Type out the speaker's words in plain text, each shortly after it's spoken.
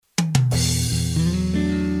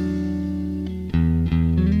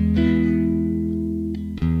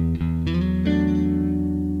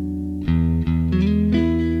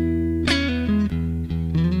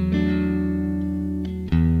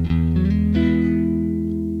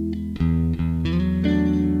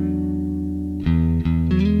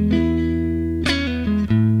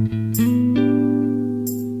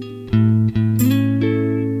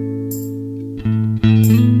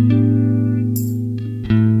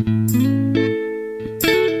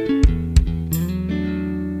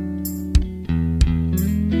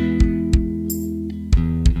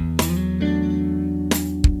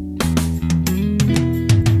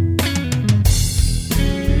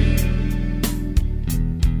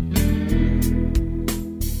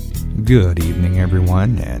Good evening,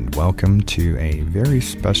 everyone, and welcome to a very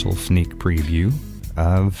special sneak preview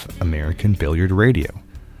of American Billiard Radio.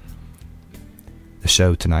 The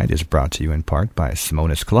show tonight is brought to you in part by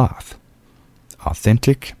Simonis Cloth.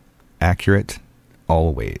 Authentic, accurate,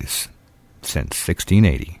 always, since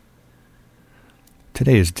 1680.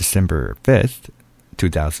 Today is December 5th,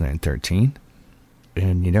 2013,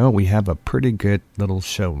 and we have a pretty good little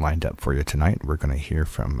show lined up for you tonight. We're going to hear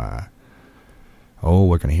from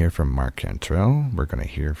Mark Cantrell. We're going to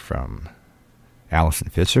hear from Allison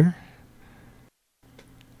Fisher.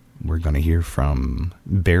 We're going to hear from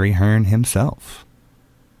Barry Hearn himself.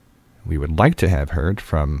 We would like to have heard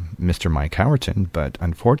from Mr. Mike Howerton, but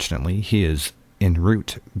unfortunately he is en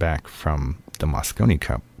route back from the Mosconi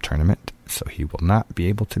Cup tournament, so he will not be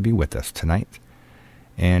able to be with us tonight,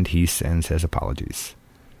 and he sends his apologies.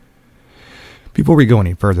 Before we go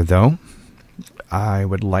any further, though, I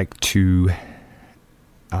would like to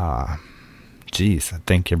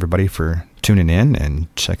thank everybody for tuning in and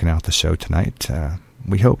checking out the show tonight.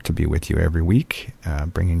 We hope to be with you every week,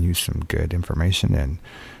 bringing you some good information and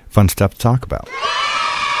fun stuff to talk about.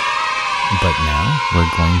 But now we're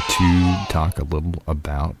going to talk a little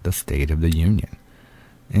about the State of the Union.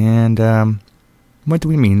 And what do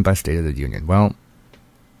we mean by State of the Union? Well,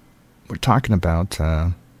 we're talking about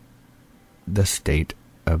the state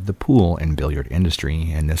of the pool and billiard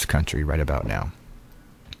industry in this country right about now.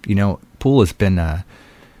 Pool has been a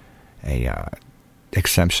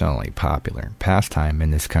exceptionally popular pastime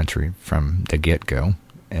in this country from the get-go,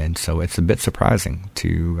 and so it's a bit surprising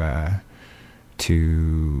to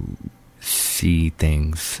see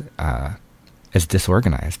things as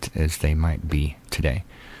disorganized as they might be today.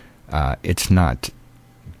 It's not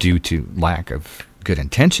due to lack of good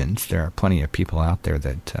intentions. There are plenty of people out there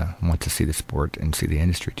that want to see the sport and see the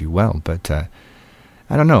industry do well, but I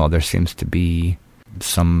don't know. There seems to be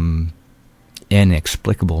some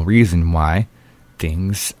inexplicable reason why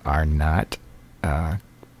things are not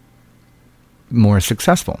more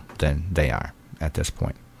successful than they are at this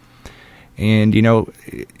point. And,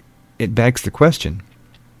 it begs the question,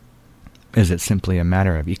 is it simply a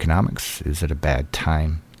matter of economics? Is it a bad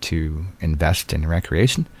time to invest in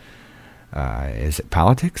recreation? Is it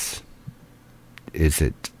politics? Is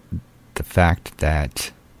it the fact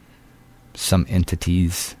that some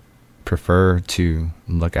entities prefer to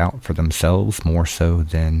look out for themselves more so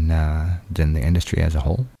than the industry as a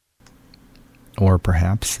whole? Or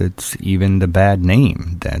perhaps it's even the bad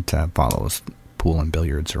name that follows pool and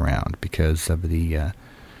billiards around because of the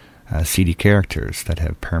seedy characters that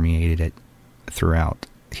have permeated it throughout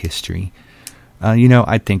history.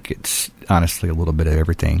 I think it's honestly a little bit of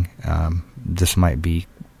everything. This might be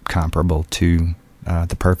comparable to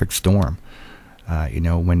the perfect storm.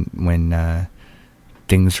 When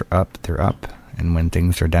things are up, they're up, and when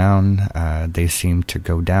things are down, they seem to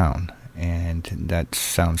go down. And that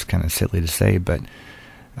sounds kind of silly to say, but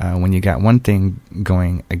when you got one thing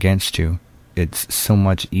going against you, it's so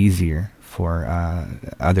much easier for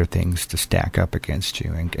other things to stack up against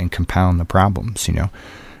you and compound the problems.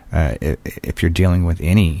 If you're dealing with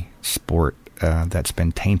any sport that's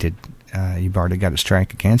been tainted, you've already got a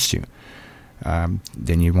strike against you.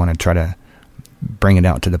 Then you want to try to bring it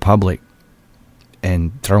out to the public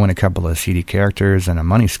and throw in a couple of seedy characters and a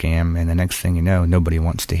money scam, and the next thing you know, nobody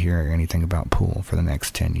wants to hear anything about pool for the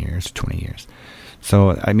next 10 years, 20 years.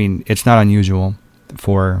 So, it's not unusual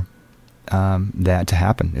for that to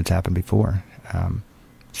happen. It's happened before.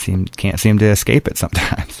 Can't seem to escape it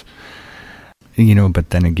sometimes. But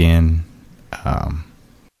then again,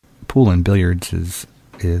 pool and billiards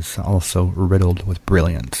is also riddled with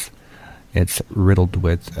brilliance. It's riddled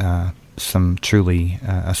with some truly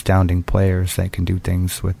astounding players that can do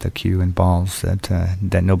things with the cue and balls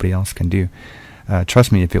that nobody else can do.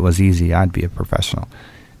 Trust me, if it was easy, I'd be a professional.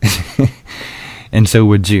 And so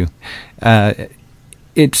would you.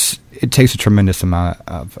 It takes a tremendous amount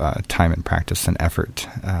of time and practice and effort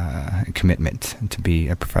and commitment to be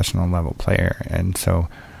a professional level player, and so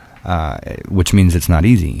which means it's not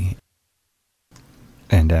easy.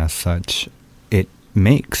 And as such, it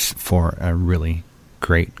makes for a really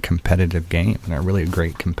great competitive game and a really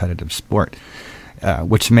great competitive sport,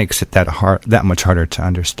 which makes it that much harder to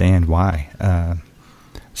understand why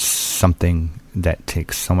something that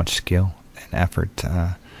takes so much skill and effort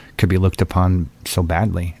could be looked upon so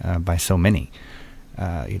badly by so many.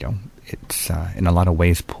 It's in a lot of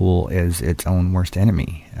ways, pool is its own worst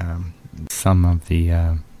enemy. Some of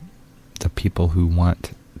the people who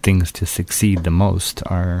want things to succeed the most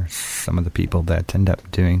are some of the people that end up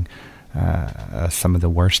doing some of the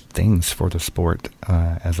worst things for the sport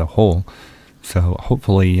as a whole. So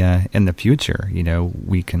hopefully in the future,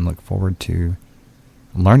 we can look forward to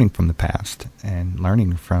learning from the past and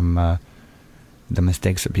learning from the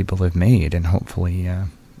mistakes that people have made, and hopefully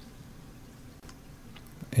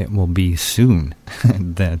it will be soon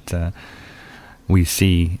that we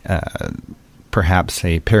see perhaps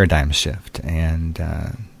a paradigm shift, and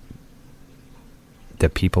the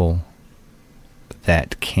people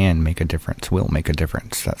that can make a difference will make a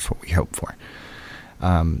difference. That's what we hope for.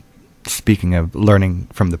 Speaking of learning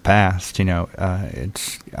from the past,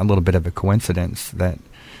 it's a little bit of a coincidence that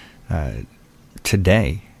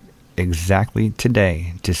today, exactly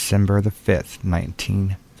today, December the 5th,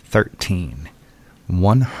 1913,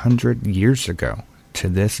 100 years ago to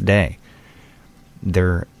this day,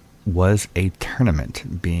 there was a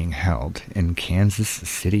tournament being held in Kansas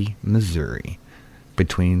City, Missouri,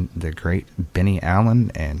 between the great Benny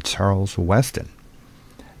Allen and Charles Weston,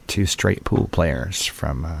 two straight pool players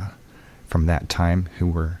from that time who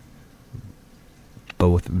were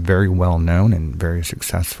both very well known and very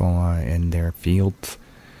successful in their fields.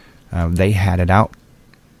 They had it out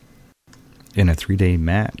in a 3-day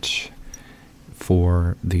match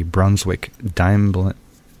for the Brunswick Diamond.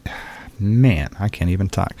 Man, I can't even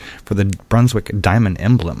talk. For the Brunswick Diamond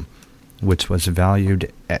Emblem, which was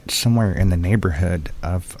valued at somewhere in the neighborhood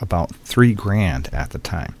of about $3,000 at the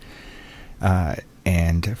time.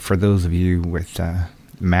 And for those of you with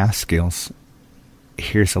math skills,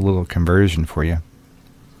 here's a little conversion for you.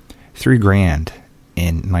 $3,000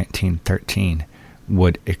 in 1913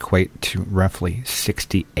 would equate to roughly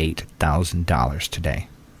 $68,000 today.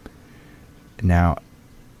 Now,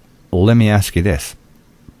 let me ask you this.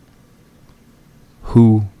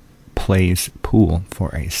 Who plays pool for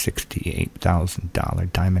a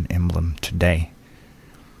 $68,000 diamond emblem today?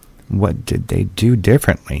 What did they do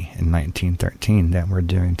differently in 1913 that we're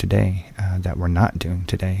doing today, that we're not doing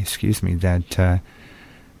today, that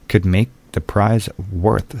could make the prize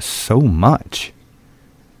worth so much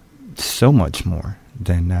more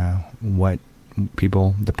than what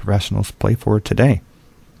the professionals play for today?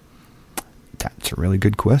 That's a really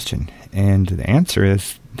good question. And the answer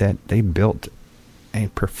is that they built a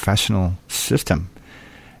professional system.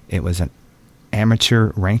 It was an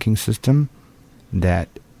amateur ranking system that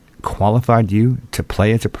qualified you to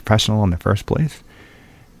play as a professional in the first place.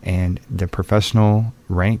 And the professional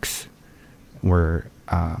ranks were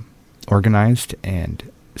organized and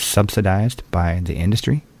subsidized by the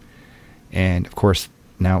industry. And of course,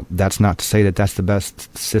 now that's not to say that that's the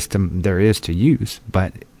best system there is to use,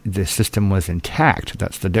 but the system was intact.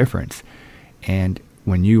 That's the difference. And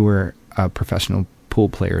when you were a professional pool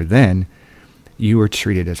player then, you were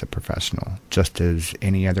treated as a professional, just as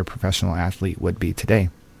any other professional athlete would be today.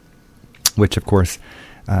 Which, of course,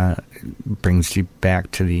 brings you back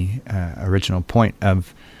to the original point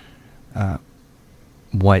of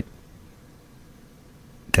what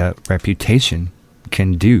the reputation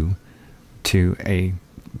can do to a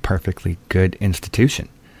perfectly good institution.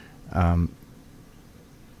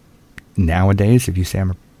 Nowadays, if you say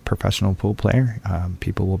I'm a professional pool player,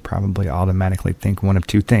 people will probably automatically think one of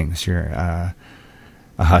two things. You're a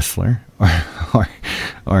hustler,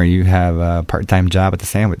 or you have a part-time job at the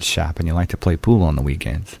sandwich shop and you like to play pool on the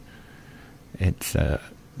weekends. It's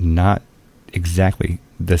not exactly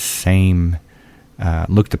the same,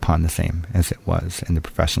 looked upon the same as it was in the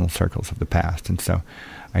professional circles of the past. And so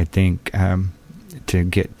I think to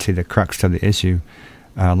get to the crux of the issue,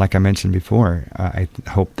 like I mentioned before, I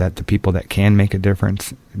hope that the people that can make a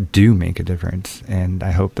difference do make a difference. And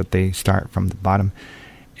I hope that they start from the bottom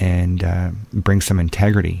and bring some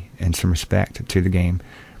integrity and some respect to the game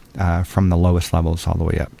from the lowest levels all the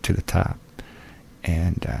way up to the top.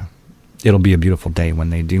 And it'll be a beautiful day when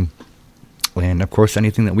they do. And of course,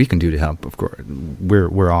 anything that we can do to help, of course,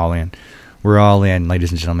 we're all in. We're all in,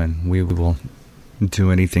 ladies and gentlemen. We will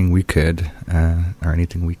do anything we could or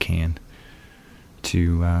anything we can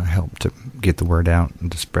to help to get the word out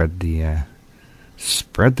and to spread the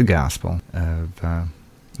gospel of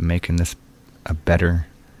making this a better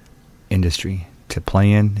industry to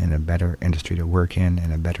play in, and a better industry to work in,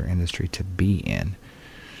 and a better industry to be in.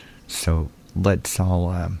 So let's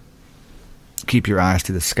all keep your eyes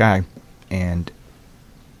to the sky and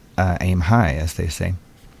aim high, as they say.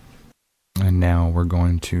 And now we're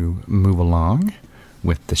going to move along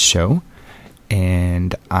with the show,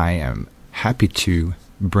 and I am happy to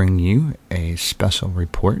bring you a special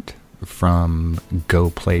report from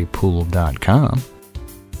GoPlayPool.com.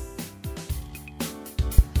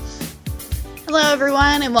 Hello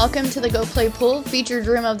everyone, and welcome to the Go Play Pool Featured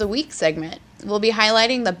Room of the Week segment. We'll be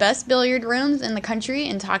highlighting the best billiard rooms in the country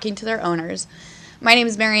and talking to their owners. My name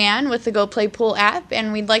is Marianne with the Go Play Pool app,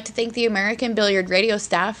 and we'd like to thank the American Billiard Radio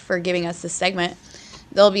staff for giving us this segment.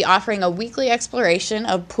 They'll be offering a weekly exploration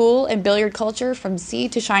of pool and billiard culture from sea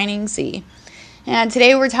to shining sea. And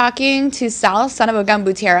today we're talking to Sal, son of a gun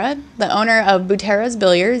Butera, the owner of Butera's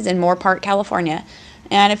Billiards in Moore Park, California.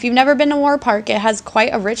 And if you've never been to Moore Park, it has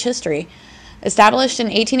quite a rich history. Established in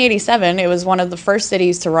 1887, it was one of the first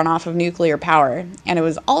cities to run off of nuclear power, and it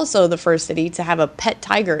was also the first city to have a pet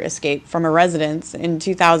tiger escape from a residence in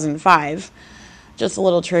 2005. Just a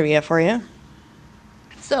little trivia for you.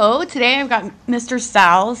 So today I've got Mr.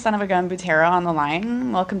 Sal, son of a gun Butera, on the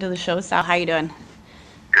line. Welcome to the show, Sal. How you doing?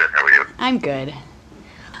 Good. How are you? I'm good.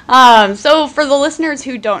 So for the listeners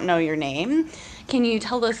who don't know your name, can you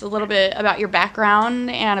tell us a little bit about your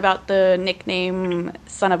background and about the nickname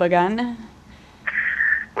Son of a Gun?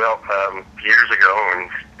 Well, years ago, and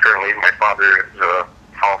currently my father is a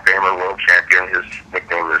Hall of Famer, world champion. His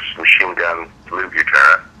nickname is Machine Gun Lou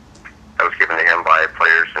Butera. That was given to him by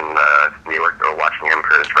players in New York that were watching him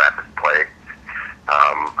for his rapid play.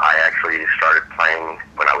 I actually started playing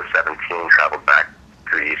when I was 17, traveled back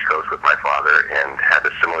to the East Coast with my father, and had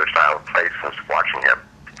a similar style of play since watching him.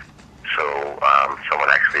 So someone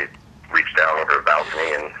actually reached down over a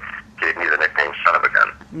balcony and gave me the nickname Son of a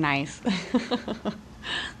Gun. Nice.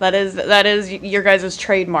 That is your guys'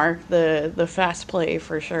 trademark, the fast play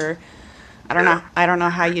for sure. I don't know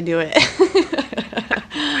how you do it.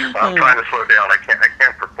 I'm trying to slow down. I can't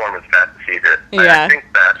perform as fast as he did. Yeah. I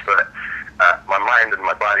think that, but my mind and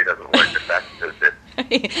my body doesn't work as fast as it.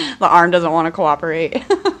 The arm doesn't want to cooperate.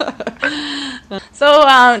 So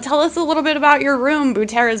tell us a little bit about your room,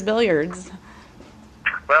 Butera's Billiards.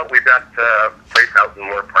 Well, we've got a place out in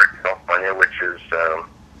Moore Park, California, which is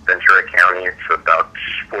Ventura County. It's about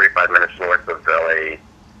 45 minutes north of the L.A.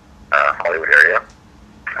 Hollywood area.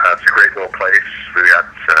 It's a great little place. We've got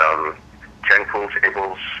 10 pool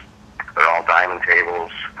tables. They're all diamond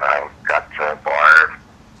tables. Got bar,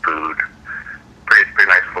 food. Pretty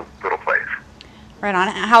nice little place. Right on.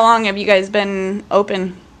 How long have you guys been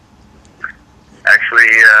open? Actually,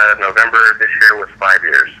 November this year was 5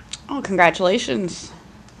 years. Oh, congratulations.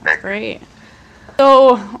 Thanks. Great.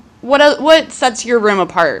 So what sets your room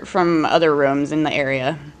apart from other rooms in the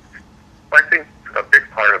area? Well, I think a big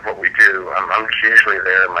part of what we do, I'm usually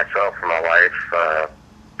there myself and my wife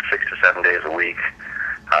 6 to 7 days a week.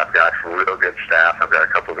 I've got real good staff. I've got a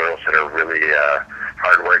couple of girls that are really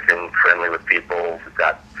hardworking, friendly with people. We've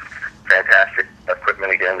got fantastic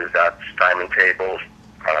equipment again. We've got diamond tables,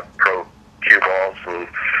 pro cue balls, and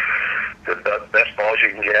the best balls you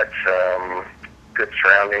can get. Good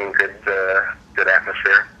surrounding, good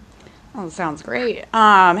atmosphere. Oh, sounds great.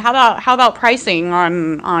 How about pricing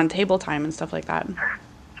on table time and stuff like that?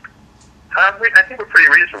 I think we're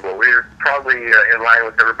pretty reasonable. We're probably in line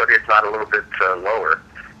with everybody, if not a little bit lower.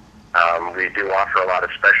 We do offer a lot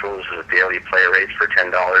of specials, daily play rates for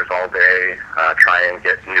 $10 all day. Try and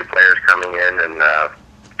get new players coming in and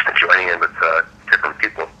joining in with different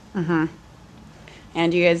people. Mm-hmm. And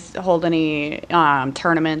do you guys hold any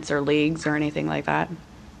tournaments or leagues or anything like that?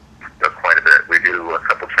 Quite a bit. We do a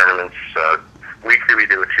couple tournaments. Weekly we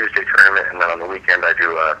do a Tuesday tournament, and then on the weekend I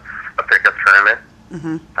do a pickup tournament.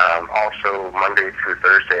 Mm-hmm. Also, Monday through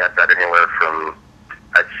Thursday I've got anywhere from,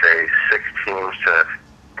 I'd say, 6 teams to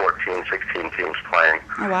 14, 16 teams playing.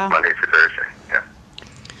 Oh, wow. Monday through Thursday. Yeah.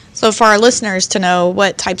 So for our listeners to know,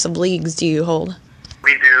 what types of leagues do you hold?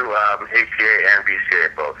 We do APA and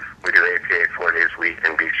BCA both. We do APA 4 days a week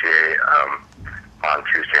and BCA on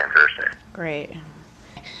Tuesday and Thursday. Great.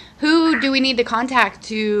 Who do we need to contact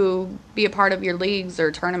to be a part of your leagues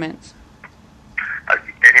or tournaments?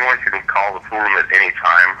 Anyone can call the pool room at any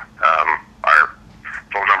time. Our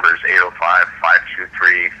phone number is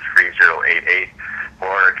 805-523-3088,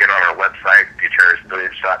 or get on our website,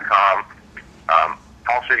 buterasbilliards.com.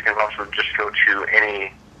 Also, you can also just go to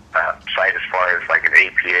any site as far as like an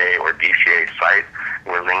APA or BCA site.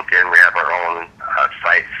 We're linked in. We have our own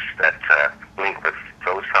sites that link with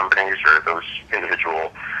those companies or those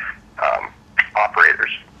individual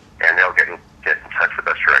operators, and they'll get in touch with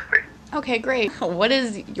us directly. Okay, great. What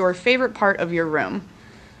is your favorite part of your room?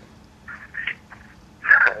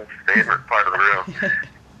 Favorite part of the room?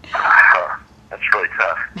 That's really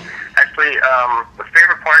tough. Actually, the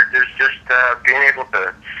favorite part is just being able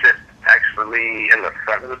to sit actually in the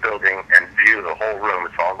front of the building and view the whole room.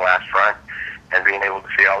 It's all glass front, and being able to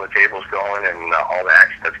see all the tables going and all the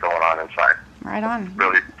action that's going on inside. Right on.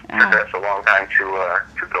 Really, Yeah. That's a long time to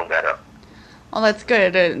build that up. Well, that's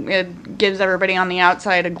good. It gives everybody on the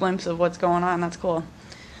outside a glimpse of what's going on. That's cool.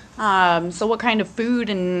 So what kind of food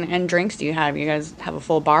and drinks do you have? You guys have a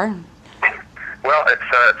full bar? Well, it's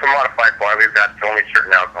a modified bar. We've got only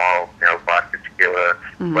certain alcohol, vodka, tequila,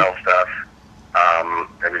 well stuff.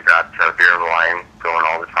 And we've got beer and wine going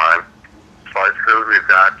all the time. As far as food, we've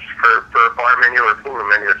got, for a bar menu or a pool room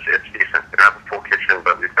menu, it's decent. We don't have a full kitchen,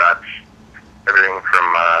 but we've got everything from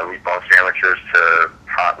meatball sandwiches to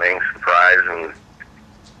hot wings and fries and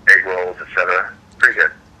egg rolls, etc. Pretty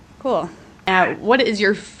good. Cool. What is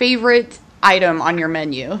your favorite item on your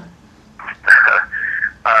menu?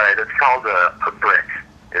 All right, it's called a brick.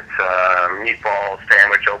 It's a meatball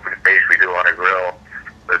sandwich, open face we do on a grill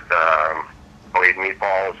with homemade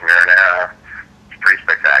meatballs, marinara. It's pretty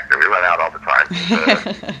spectacular. We run out all the time. It's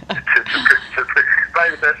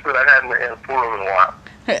probably the best food I've had in a pool room in a while.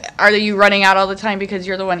 Are you running out all the time because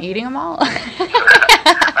you're the one eating them all?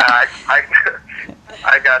 I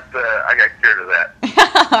got cured of that.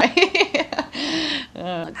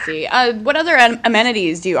 Let's see. What other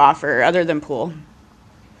amenities do you offer other than pool?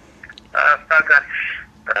 I've got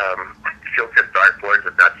field tip dartboards.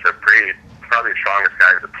 That's probably the strongest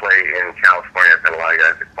guys to play in California. I've got a lot of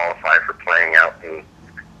guys that qualify for playing out in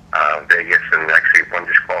Vegas, and actually one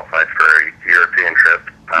just qualified for a European trip.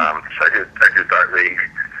 So I do dart league.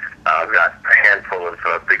 I've got a handful of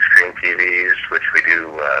big screen TVs, which we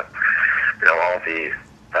do, all the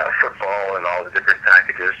football and all the different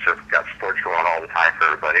packages. So we've got sports going on all the time for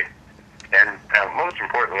everybody. And most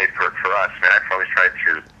importantly for us, I've always tried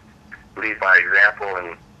to lead by example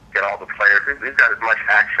and get all the players. We've got as much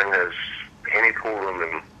action as any pool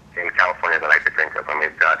room in California that I could think of.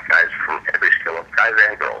 We've got guys from every skill level, guys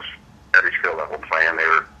and girls, every skill level playing. They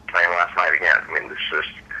were playing last night again. This is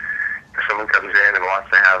just, if someone comes in and wants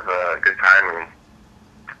to have a good time and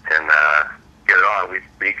get it on,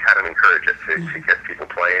 we kind of encourage it to get people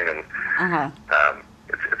playing, and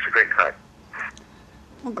it's a great time.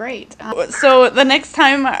 Well, great. So the next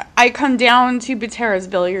time I come down to Butera's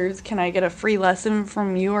Billiards, can I get a free lesson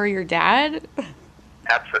from you or your dad?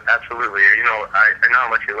 Absolutely. I know how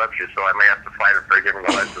much he loves you, so I may have to fight him for giving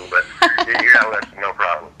a lesson, but you got a lesson, no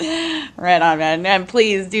problem. Right on, man. And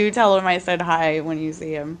please do tell him I said hi when you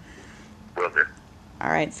see him. Will do.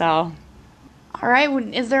 All right, Sal. All right,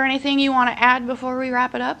 is there anything you want to add before we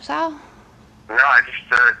wrap it up, Sal? No, I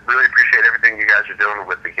just really appreciate everything you guys are doing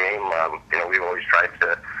with the game. We've always tried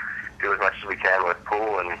to do as much as we can with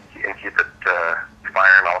pool and keep it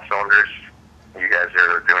firing all cylinders. You guys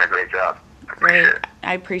are doing a great job. Great.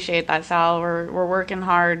 I appreciate that, Sal. We're working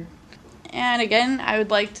hard. And again, I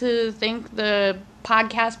would like to thank the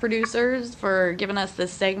podcast producers for giving us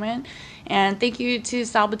this segment. And thank you to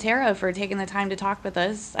Sal Butera for taking the time to talk with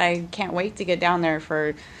us. I can't wait to get down there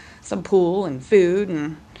for some pool and food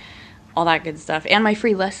and all that good stuff. And my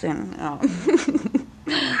free lesson. Oh.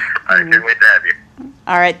 I can't wait to have you.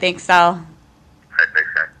 All right. Thanks, Sal. All right, thanks,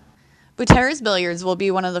 guys. Butera's Billiards will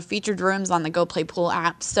be one of the featured rooms on the Go Play Pool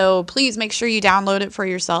app, so please make sure you download it for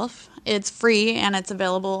yourself. It's free and it's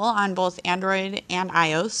available on both Android and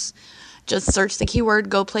iOS. Just search the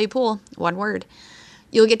keyword Go Play Pool, one word.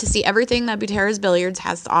 You'll get to see everything that Butera's Billiards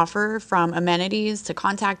has to offer, from amenities to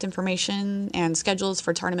contact information and schedules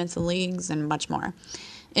for tournaments and leagues and much more.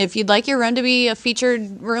 If you'd like your room to be a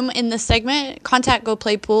featured room in this segment, contact Go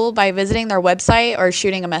Play Pool by visiting their website or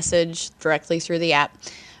shooting a message directly through the app.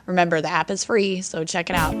 Remember, the app is free, so check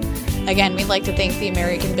it out. Again, we'd like to thank the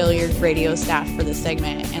American Billiards radio staff for this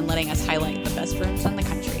segment and letting us highlight the best rooms in the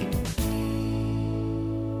country.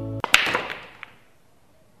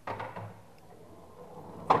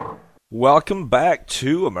 Welcome back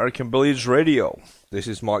to American Billiards Radio. This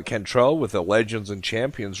is Mike Cantrell with the Legends and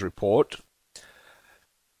Champions report.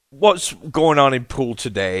 What's going on in pool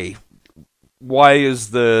today? Why is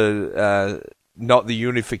the not the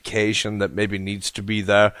unification that maybe needs to be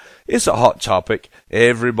there? It's a hot topic.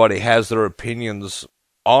 Everybody has their opinions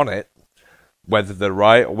on it. Whether they're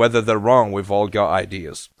right or whether they're wrong, we've all got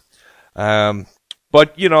ideas. But,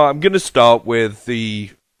 I'm going to start with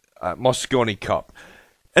the Mosconi Cup.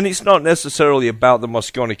 And it's not necessarily about the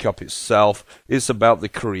Mosconi Cup itself. It's about the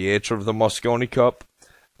creator of the Mosconi Cup.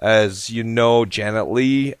 As you know, Janet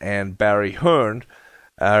Leigh and Barry Hearn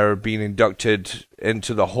are being inducted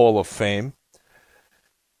into the Hall of Fame.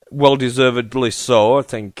 Well-deservedly so. I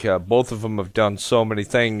think both of them have done so many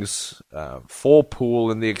things for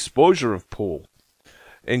pool and the exposure of pool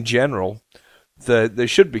in general that they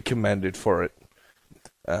should be commended for it.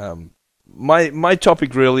 My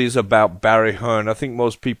topic really is about Barry Hearn. I think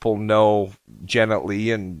most people know Janet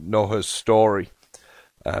Leigh and know her story.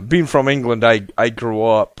 Being from England, I grew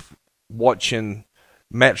up watching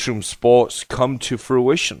matchroom sports come to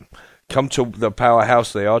fruition, come to the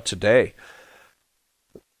powerhouse they are today.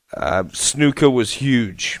 Snooker was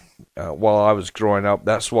huge. while I was growing up.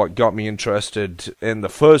 That's what got me interested in the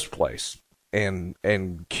first place in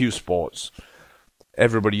cue sports.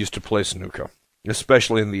 Everybody used to play snooker,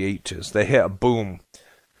 especially in the 80s. They hit a boom.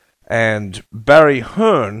 And Barry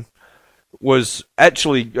Hearn was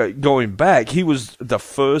actually, going back, he was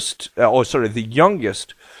the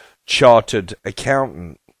youngest chartered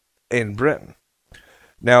accountant in Britain.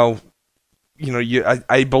 Now,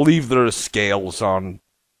 I believe there are scales on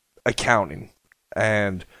accounting.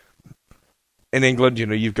 And in England,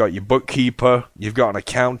 you've got your bookkeeper, you've got an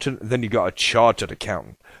accountant, and then you've got a chartered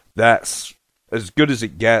accountant. That's as good as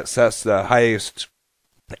it gets. That's the highest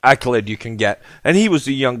accolade you can get. And he was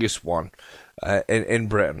the youngest one in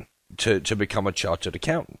Britain to become a chartered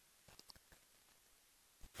accountant.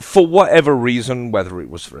 For whatever reason, whether it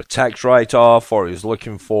was for a tax write-off or he was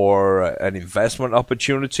looking for an investment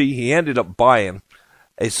opportunity, he ended up buying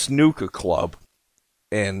a snooker club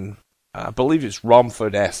in, I believe it's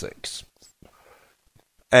Romford, Essex,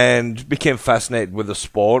 and became fascinated with the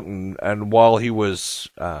sport. And while he was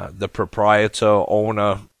the proprietor,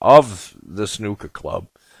 owner of the snooker club,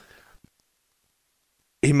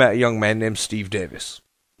 he met a young man named Steve Davis.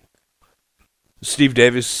 Steve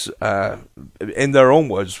Davis, in their own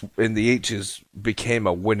words, in the 80s, became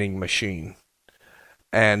a winning machine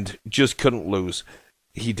and just couldn't lose.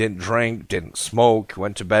 He didn't drink, didn't smoke,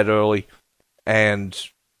 went to bed early, and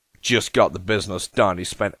just got the business done. He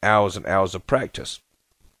spent hours and hours of practice.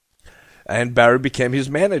 And Barry became his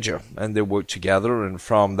manager, and they worked together. And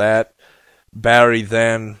from that, Barry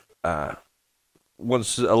then,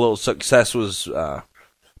 once a little success was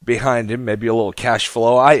behind him, maybe a little cash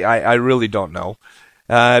flow, I really don't know,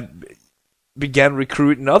 began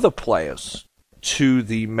recruiting other players to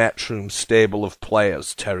the Matchroom stable of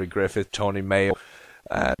players. Terry Griffith, Tony Mayo,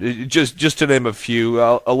 just to name a few,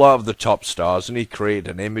 a lot of the top stars, and he created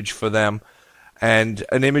an image for them and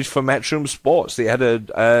an image for Matchroom Sports. They had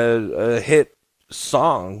a hit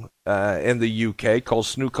song in the UK called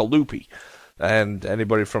Snooker Loopy, and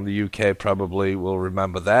anybody from the UK probably will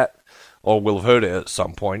remember that, or will have heard it at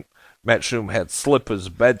some point. Matchroom had slippers,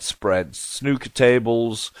 bedspreads, snooker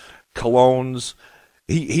tables, colognes.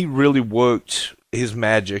 He really worked his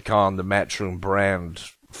magic on the Matchroom brand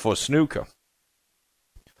for snooker.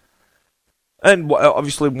 And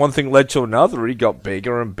obviously one thing led to another. He got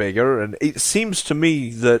bigger and bigger, and it seems to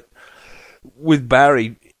me that with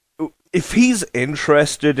Barry, if he's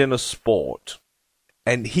interested in a sport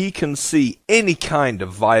and he can see any kind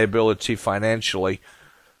of viability financially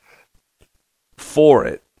for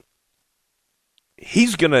it,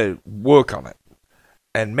 he's going to work on it.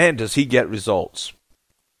 And man, does he get results.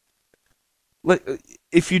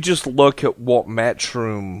 If you just look at what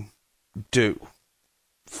Matchroom do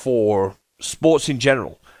for sports in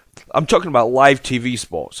general, I'm talking about live TV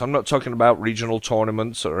sports. I'm not talking about regional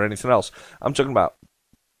tournaments or anything else. I'm talking about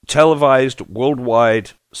televised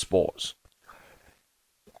worldwide sports.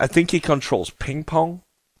 I think he controls ping pong.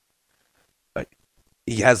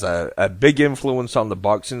 He has a big influence on the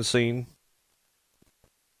boxing scene.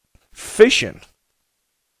 Fishing.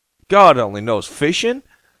 God only knows. Fishing?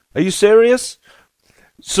 Are you serious?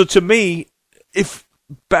 So to me, if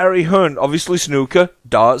Barry Hearn, obviously snooker,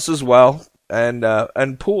 darts as well,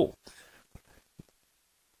 and pool.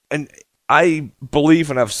 And I believe,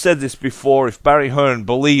 and I've said this before, if Barry Hearn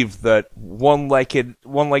believed that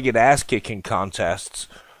one-legged ass-kicking contests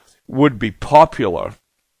would be popular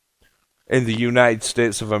in the United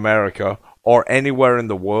States of America or anywhere in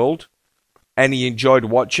the world, and he enjoyed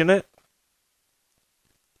watching it,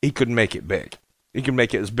 he could make it big. He could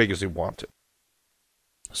make it as big as he wanted.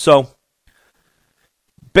 So,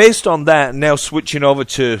 based on that, now switching over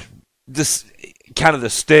to this kind of the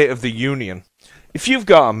state of the union, if you've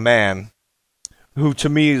got a man who to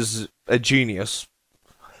me is a genius,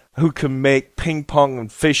 who can make ping pong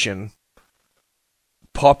and fishing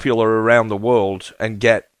popular around the world and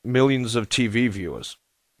get millions of TV viewers,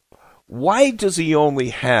 why does he only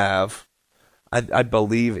have, I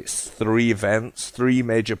believe it's 3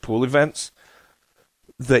 major pool events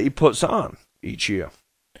that he puts on each year?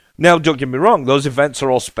 Now, don't get me wrong, those events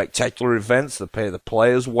are all spectacular events that pay the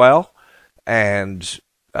players well, and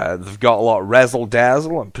they've got a lot of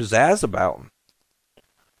razzle-dazzle and pizzazz about them.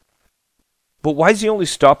 But why is he only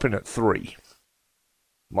stopping at 3?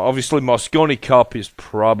 Well, obviously, Mosconi Cup is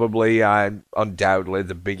probably, undoubtedly,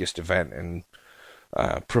 the biggest event in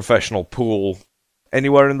professional pool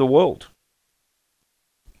anywhere in the world.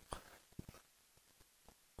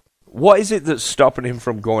 What is it that's stopping him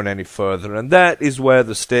from going any further? And that is where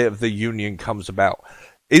the State of the Union comes about.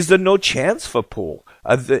 Is there no chance for pool?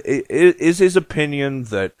 Is his opinion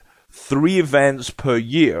that 3 events per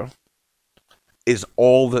year is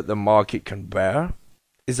all that the market can bear?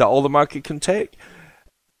 Is that all the market can take?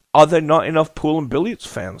 Are there not enough pool and billiards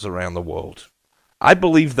fans around the world? I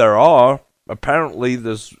believe there are. Apparently,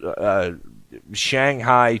 there's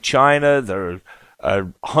Shanghai, China. There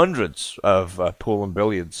are hundreds of pool and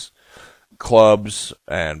billiards clubs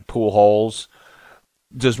and pool halls.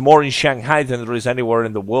 There's more in Shanghai than there is anywhere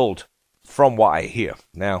in the world, from what I hear.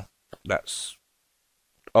 Now, that's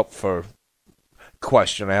up for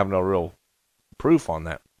question. I have no real proof on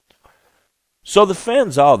that. So the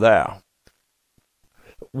fans are there.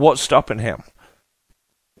 What's stopping him?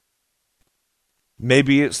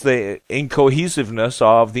 Maybe it's the incohesiveness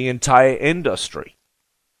of the entire industry.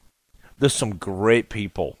 There's some great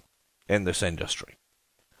people in this industry.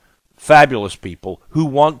 Fabulous people who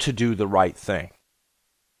want to do the right thing.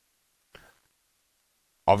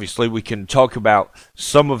 Obviously, we can talk about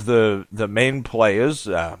some of the main players.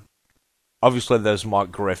 Obviously, there's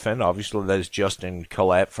Mark Griffin. Obviously, there's Justin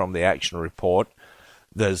Collette from the Action Report.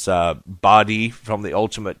 There's Barty from the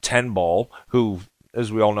Ultimate 10 Ball, who,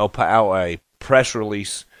 as we all know, put out a press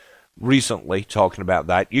release recently talking about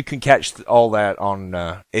that. You can catch all that on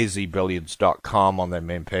azbilliards.com on their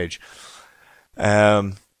main page.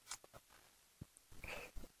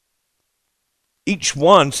 Each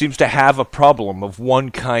one seems to have a problem of one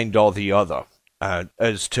kind or the other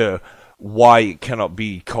as to why it cannot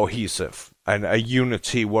be cohesive and a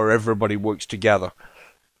unity where everybody works together.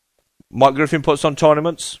 Mark Griffin puts on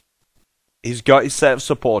tournaments. He's got his set of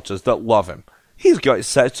supporters that love him. He's got his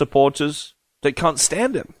set of supporters that can't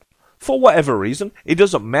stand him. For whatever reason. It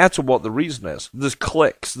doesn't matter what the reason is. There's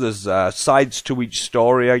clicks. There's sides to each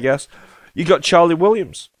story, I guess. You got Charlie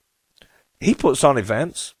Williams. He puts on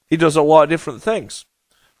events. He does a lot of different things.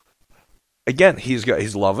 Again, he's got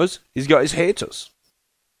his lovers. He's got his haters.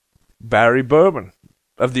 Barry Berman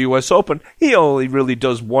of the US Open, he only really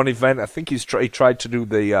does one event. I think he tried to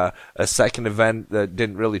do a second event that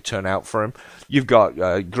didn't really turn out for him. You've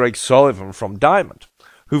got Greg Sullivan from Diamond,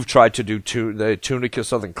 who've tried to do the Tunica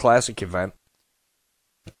Southern Classic event,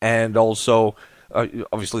 and also,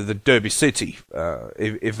 obviously, the Derby City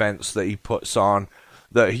events that he puts on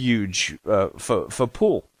that are huge for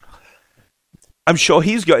pool. I'm sure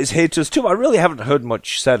he's got his haters too. I really haven't heard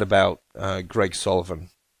much said about Greg Sullivan,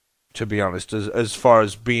 to be honest, as far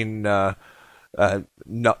as being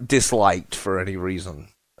not disliked for any reason.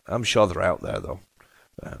 I'm sure they're out there, though.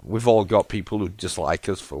 We've all got people who dislike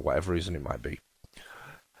us for whatever reason it might be.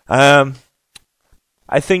 I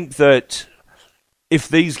think that if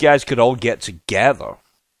these guys could all get together,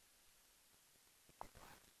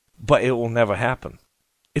 but it will never happen.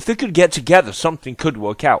 If they could get together, something could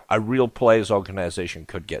work out. A real players' organization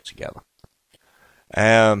could get together.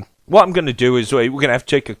 What I'm going to do is we're going to have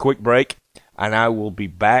to take a quick break, and I will be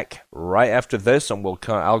back right after this, and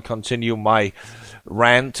I'll continue my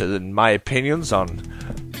rant and my opinions on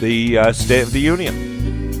the State of the Union.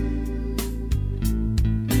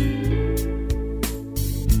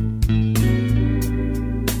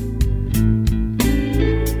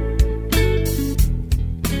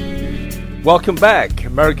 Welcome back,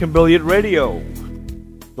 American Billiard Radio,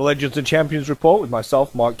 the Legends and Champions Report with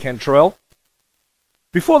myself, Mark Cantrell.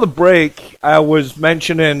 Before the break, I was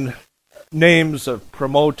mentioning names of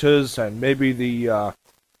promoters and maybe the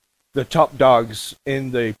top dogs in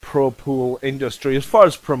the pro pool industry as far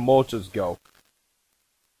as promoters go.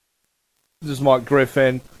 There's Mark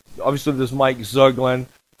Griffin, obviously there's Mike Zurglin,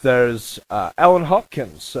 there's Alan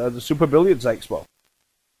Hopkins, the Super Billiards Expo.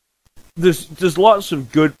 There's lots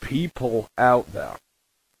of good people out there.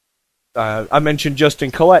 I mentioned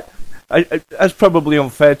Justin Collette. It's probably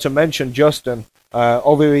unfair to mention Justin,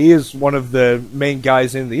 although he is one of the main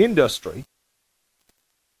guys in the industry.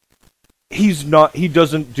 He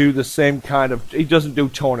doesn't do the same kind of, he doesn't do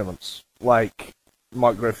tournaments like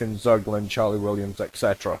Mark Griffin, Zurglin, Charlie Williams,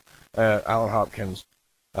 etc. Alan Hopkins,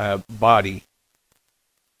 Barty.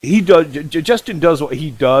 Justin does what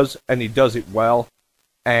he does, and he does it well,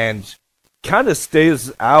 and kind of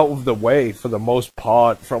stays out of the way for the most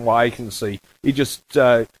part, from what I can see. He just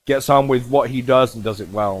gets on with what he does and does it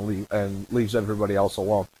well, and leaves everybody else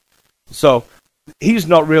alone. So he's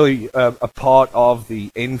not really a part of the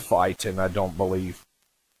infighting, I don't believe.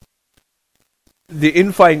 The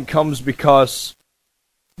infighting comes because,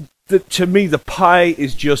 to me, the pie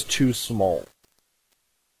is just too small.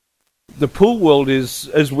 The pool world is,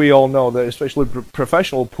 as we all know, that especially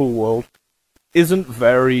professional pool world, isn't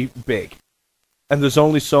very big. And there's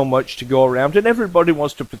only so much to go around, and everybody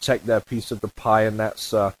wants to protect their piece of the pie, and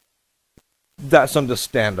that's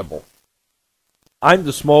understandable. I'm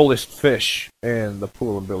the smallest fish in the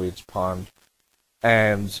pool and billiards pond,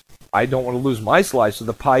 and I don't want to lose my slice of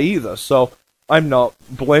the pie either. So I'm not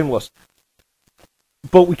blameless.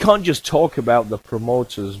 But we can't just talk about the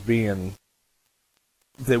promoters being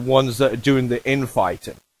the ones that are doing the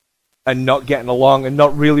infighting and not getting along and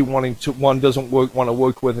not really wanting to, one doesn't want to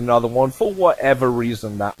work with another one for whatever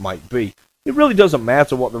reason that might be. It really doesn't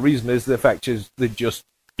matter what the reason is, the fact is they just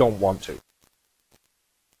don't want to.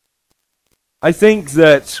 I think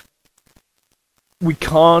that we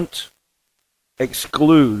can't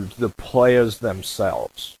exclude the players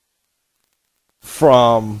themselves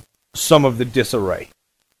from some of the disarray.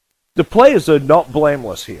 The players are not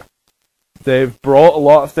blameless here. They've brought a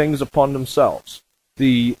lot of things upon themselves.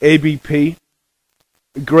 The ABP,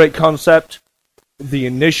 great concept. The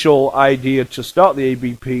initial idea to start the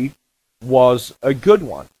ABP was a good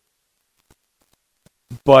one.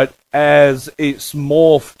 But as it's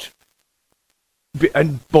morphed,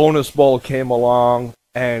 and Bonus Ball came along,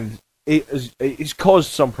 and it's caused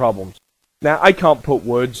some problems. Now, I can't put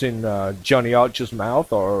words in Johnny Archer's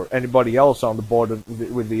mouth or anybody else on the board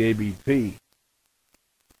with the ABP.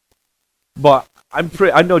 But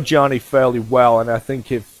I know Johnny fairly well, and I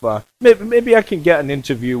think if maybe I can get an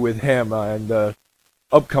interview with him in the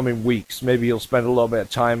upcoming weeks. Maybe he'll spend a little bit of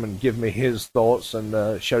time and give me his thoughts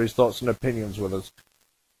and share his thoughts and opinions with us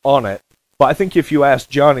on it. But I think if you ask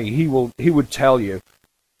Johnny, he would tell you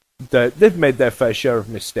that they've made their fair share of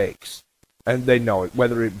mistakes, and they know it.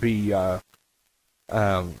 Whether it be the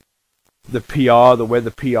PR, the way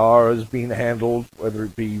the PR is being handled, whether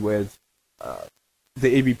it be with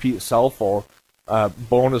the ABP itself or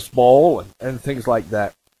Bonus Ball and things like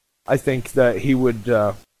that. I think that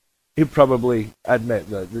he'd probably admit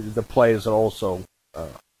that the players are also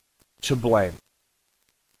to blame.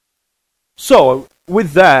 So,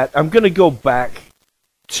 with that, I'm going to go back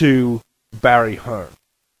to Barry Hearn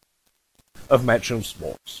of Matchroom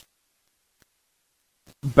Sports.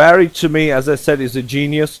 Barry, to me, as I said, is a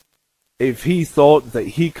genius. If he thought that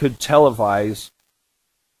he could televise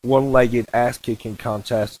one-legged ass-kicking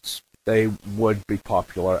contests, they would be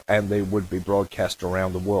popular and they would be broadcast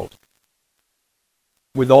around the world.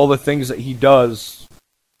 With all the things that he does,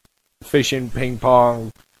 fishing, ping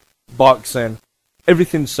pong, boxing,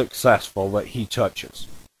 everything's successful that he touches.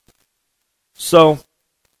 So,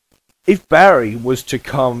 if Barry was to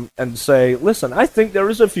come and say, listen, I think there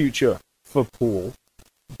is a future for pool,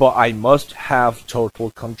 but I must have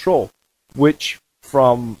total control, which,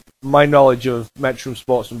 from my knowledge of Matchroom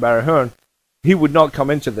Sports and Barry Hearn, he would not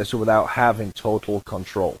come into this without having total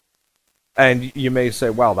control. And you may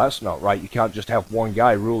say, well, that's not right. You can't just have one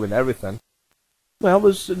guy ruling everything. Well,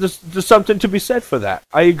 there's something to be said for that.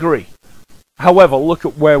 I agree. However, look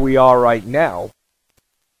at where we are right now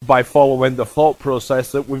by following the thought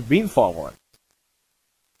process that we've been following.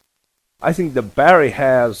 I think that Barry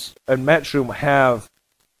has, and Matchroom have,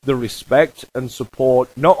 the respect and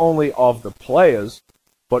support not only of the players,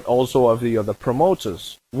 but also of the other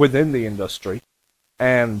promoters within the industry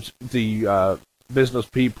and the business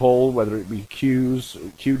people, whether it be Q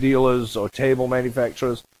dealers or table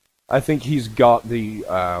manufacturers. I think he's got the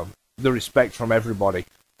respect from everybody.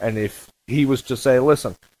 And if he was to say,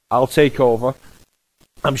 listen, I'll take over,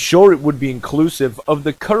 I'm sure it would be inclusive of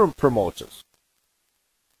the current promoters.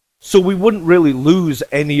 So we wouldn't really lose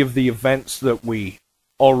any of the events that we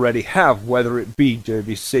already have, whether it be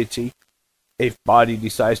Derby City, if Body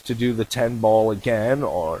decides to do the 10 ball again,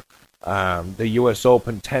 or the US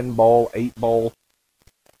Open 10 ball, 8 ball,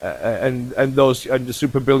 and the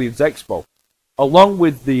Super Billiards Expo, along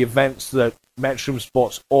with the events that Matchroom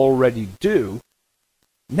Sports already do.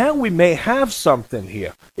 Now we may have something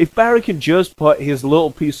here. If Barry can just put his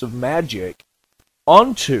little piece of magic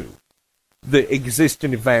onto the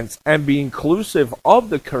existing events and be inclusive of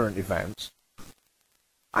the current events,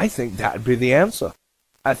 I think that'd be the answer.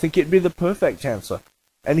 I think it'd be the perfect answer.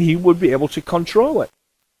 And he would be able to control it.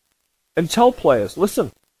 And tell players,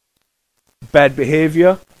 listen, bad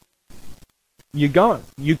behavior, you're gone.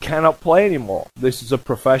 You cannot play anymore. This is a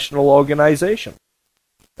professional organization.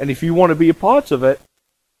 And if you want to be a part of it,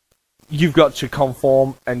 you've got to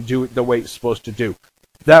conform and do it the way it's supposed to do.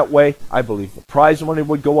 That way, I believe the prize money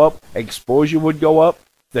would go up, exposure would go up,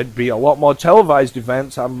 there'd be a lot more televised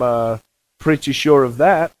events, I'm pretty sure of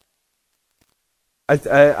that.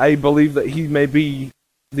 I believe that he may be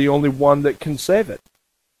the only one that can save it.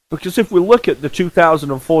 Because if we look at the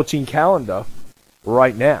 2014 calendar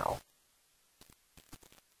right now,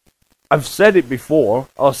 I've said it before,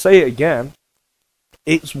 I'll say it again,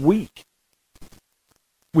 it's weak.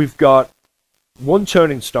 We've got one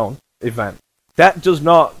Turning Stone event. That's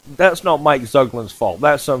not Mike Zuglin's fault.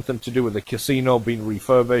 That's something to do with the casino being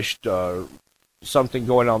refurbished, something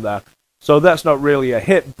going on there. So that's not really a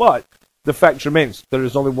hit, but the fact remains, there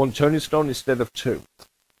is only one turning stone instead of two.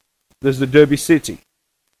 There's the Derby City.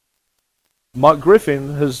 Mark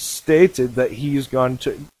Griffin has stated that he's going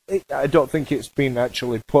to... I don't think it's been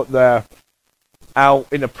actually put there out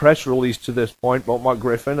in a press release to this point, but Mark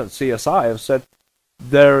Griffin and CSI have said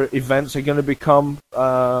their events are going to become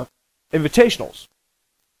invitationals.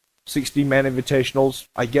 60-man invitationals.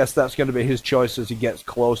 I guess that's going to be his choice as he gets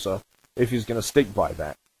closer, if he's going to stick by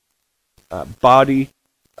that. Barty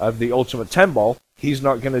of the Ultimate 10 Ball, he's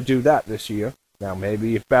not going to do that this year. Now,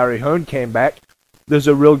 maybe if Barry Hearn came back, there's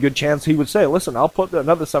a real good chance he would say, listen, I'll put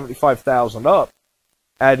another $75,000 up,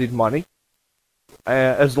 added money,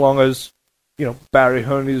 as long as, you know, Barry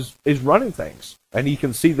Hearn is running things, and he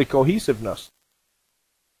can see the cohesiveness.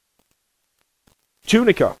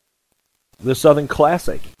 Tunica, the Southern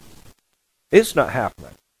Classic, it's not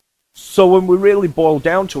happening. So when we really boil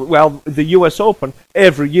down to it, well, the U.S. Open,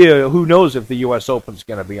 every year, who knows if the U.S. Open's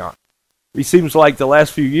going to be on? It seems like the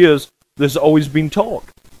last few years, there's always been talk.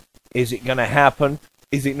 Is it going to happen?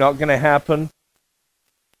 Is it not going to happen?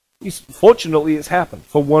 Fortunately, it's happened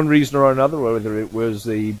for one reason or another, whether it was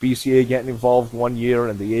the BCA getting involved one year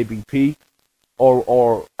and the ABP,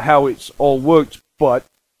 or how it's all worked, but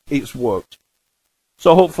it's worked.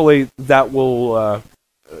 So hopefully that will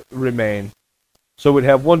remain. So we'd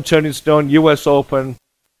have one turning stone, US Open,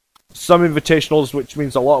 some invitationals, which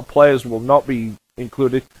means a lot of players will not be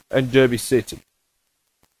included, and Derby City.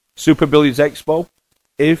 Super Billiards Expo,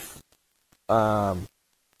 if Alan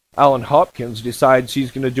Hopkins decides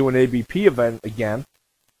he's going to do an ABP event again,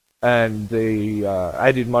 and the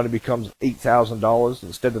added money becomes $8,000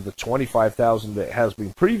 instead of the $25,000 that it has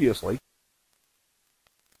been previously,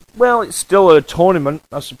 well, it's still a tournament,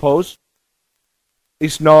 I suppose.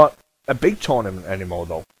 It's not a big tournament anymore,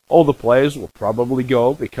 though. All the players will probably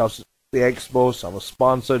go because the expo, some are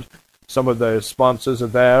sponsored, some of the sponsors are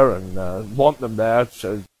there and want them there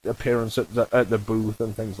to appearance at the booth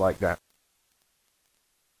and things like that.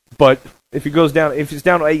 But if it goes down, if it's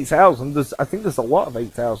down to 8,000, I think there's a lot of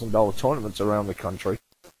 $8,000 tournaments around the country.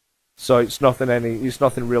 So it's nothing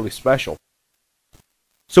really special.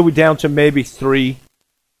 So we're down to maybe 3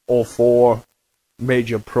 or 4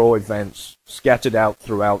 major pro events scattered out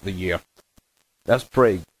throughout the year. That's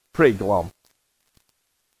pretty glum.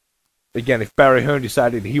 Again, if Barry Hearn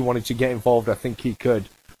decided he wanted to get involved, I think he could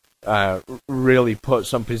really put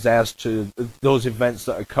some pizzazz to those events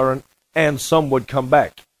that are current, and some would come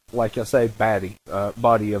back. Like I say, Barty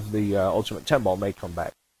of the Ultimate 10 Ball may come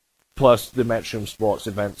back. Plus the Matchroom Sports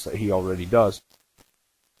events that he already does.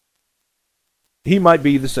 He might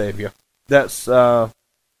be the savior. That's my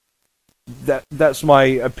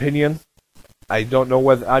opinion. I don't know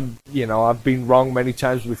whether I've been wrong many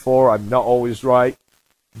times before. I'm not always right.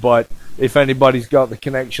 But if anybody's got the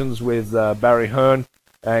connections with Barry Hearn,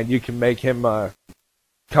 and you can make him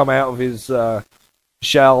come out of his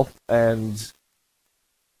shell and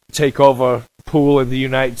take over pool in the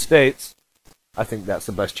United States, I think that's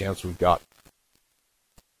the best chance we've got.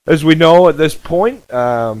 As we know at this point,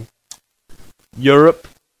 Europe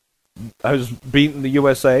has beaten the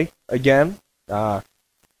USA again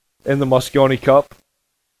in the Mosconi Cup.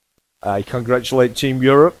 I congratulate Team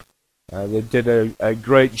Europe. They did a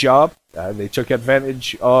great job. They took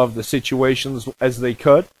advantage of the situations as they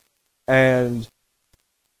could, and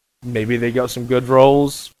maybe they got some good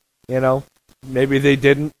rolls, maybe they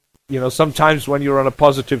didn't. Sometimes when you're on a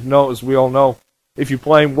positive note, as we all know, if you're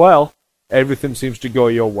playing well, everything seems to go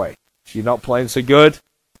your way. If you're not playing so good,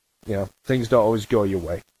 things don't always go your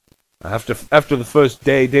way. After the first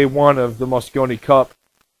day one of the Mosconi Cup,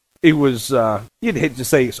 it was, you'd hate to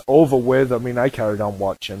say it's over with. I mean, I carried on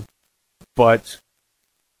watching. But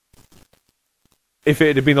if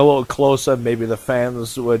it had been a little closer, maybe the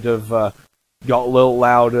fans would have got a little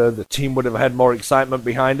louder, the team would have had more excitement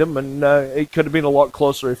behind them, and it could have been a lot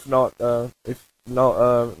closer if not for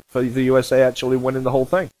the USA actually winning the whole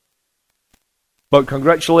thing. But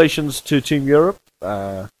congratulations to Team Europe.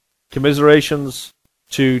 Commiserations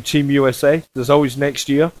to Team USA. There's always next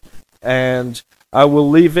year. And I will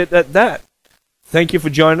leave it at that. Thank you for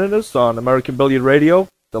joining us on American Billiard Radio,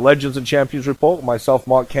 the Legends and Champions Report, myself,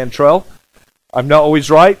 Mark Cantrell. I'm not always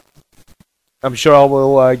right. I'm sure I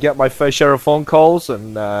will get my fair share of phone calls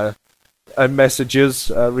and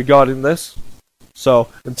messages regarding this. So,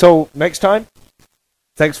 until next time,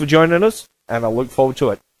 thanks for joining us, and I look forward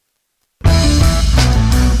to it.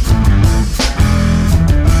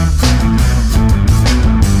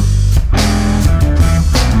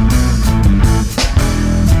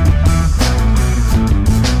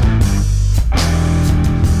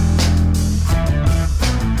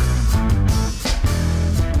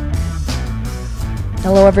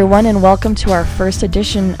 Hello everyone and welcome to our first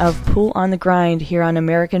edition of Pool on the Grind here on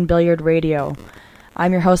American Billiard Radio.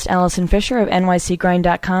 I'm your host Allison Fisher of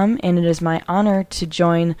nycgrind.com, and it is my honor to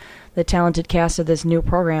join the talented cast of this new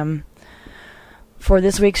program. For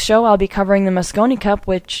this week's show, I'll be covering the Mosconi Cup,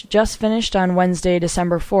 which just finished on Wednesday,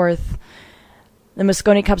 December 4th. The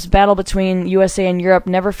Mosconi Cup's battle between USA and Europe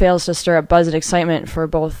never fails to stir up buzz and excitement for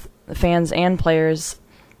both the fans and players,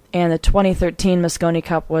 and the 2013 Mosconi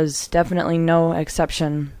Cup was definitely no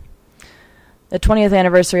exception. The 20th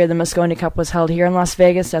anniversary of the Mosconi Cup was held here in Las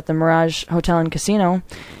Vegas at the Mirage Hotel and Casino,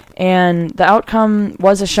 and the outcome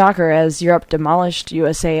was a shocker as Europe demolished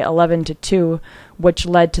USA 11-2, which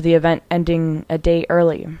led to the event ending a day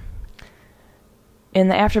early. In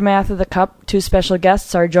the aftermath of the Cup, two special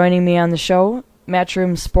guests are joining me on the show: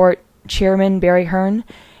 Matchroom Sport Chairman Barry Hearn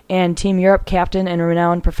and Team Europe captain and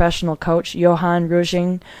renowned professional coach Johan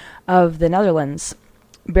Roosing of the Netherlands.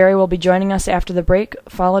 Barry will be joining us after the break,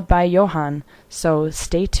 followed by Johan, so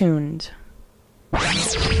stay tuned.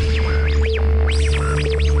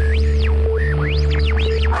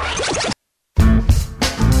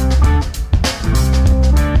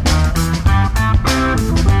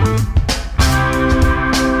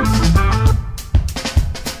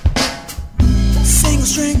 Single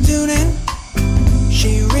string tuning,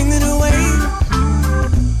 she ringing away,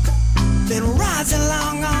 then rides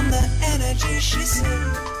along on the energy she sees.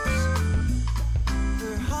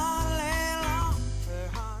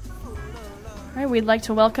 All right, we'd like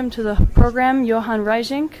to welcome to the program Johan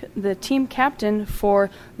Roosing, the team captain for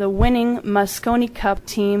the winning Mosconi Cup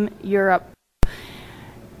Team Europe.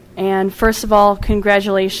 And first of all,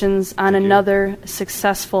 congratulations on another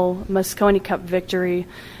successful Mosconi Cup victory.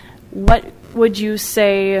 What would you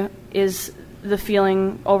say is the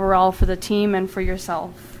feeling overall for the team and for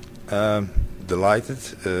yourself? Delighted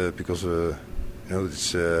because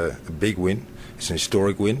it's a big win. It's an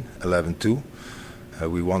historic win, 11-2.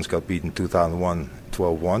 We once got beaten 2001,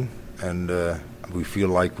 12-1, and we feel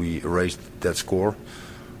like we erased that score,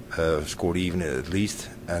 scored even at least,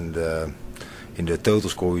 and in the total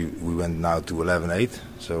score we went now to 11-8.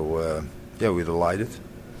 So we're delighted.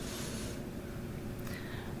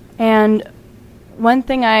 And one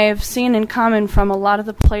thing I've seen in common from a lot of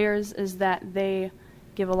the players is that they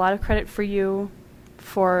give a lot of credit for you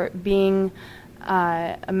for being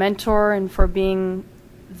a mentor and for being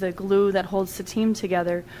the glue that holds the team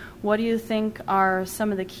together. What do you think are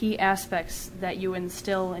some of the key aspects that you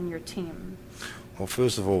instill in your team? Well,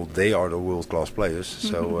 first of all, they are the world-class players,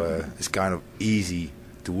 so it's kind of easy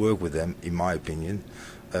to work with them, in my opinion.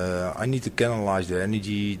 I need to canalize their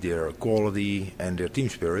energy, their quality, and their team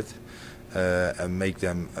spirit, and make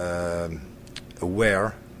them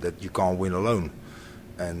aware that you can't win alone.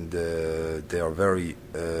 And they are very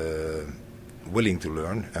willing to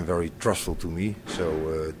learn and very trustful to me.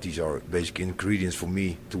 So these are basic ingredients for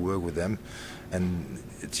me to work with them. And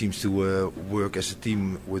it seems to work as a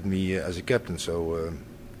team with me as a captain. So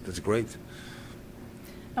that's great.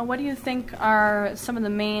 Now, what do you think are some of the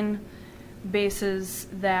main bases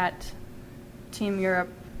that Team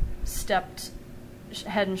Europe stepped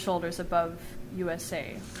head and shoulders above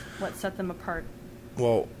USA? What set them apart?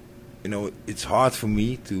 Well, it's hard for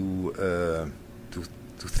me to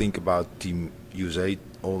think about Team USA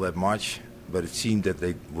all that much, but it seemed that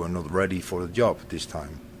they were not ready for the job this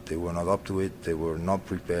time. They were not up to it. They were not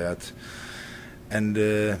prepared, and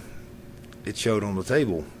it showed on the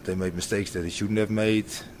table. They made mistakes that they shouldn't have made.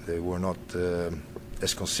 They were not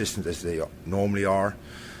as consistent as they normally are,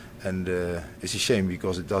 and it's a shame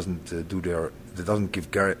because it doesn't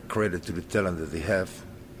give credit to the talent that they have,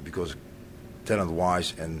 because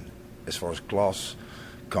talent-wise and as far as class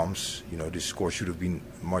comes, this score should have been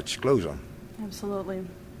much closer. Absolutely.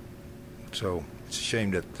 So it's a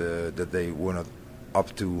shame that they were not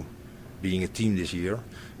up to being a team this year,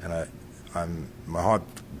 and my heart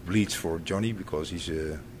bleeds for Johnny because he's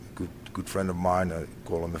a good friend of mine. I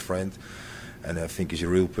call him a friend, and I think he's a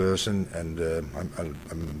real person. And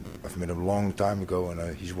I've met him a long time ago,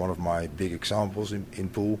 and he's one of my big examples in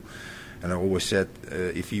pool. And I always said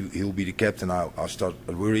if he'll be the captain, I'll start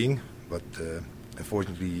worrying. But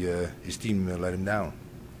unfortunately, his team let him down.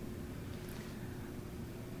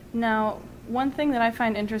 Now, one thing that I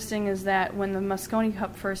find interesting is that when the Mosconi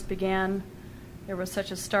Cup first began, there was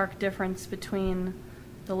such a stark difference between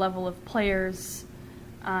the level of players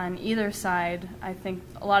on either side. I think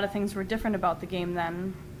a lot of things were different about the game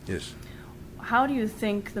then. Yes. How do you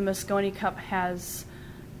think the Mosconi Cup has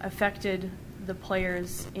affected the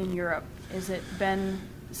players in Europe? Has it been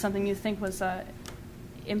something you think was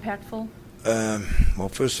impactful? Well,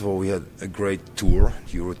 first of all, we had a great tour,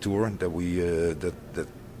 Euro Tour, that we that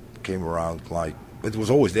came around like it was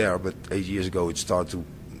always there, but 8 years ago it started to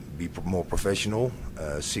be more professional.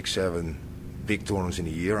 6-7 big tournaments in a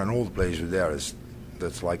year, and all the players were there.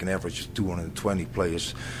 That's like an average of 220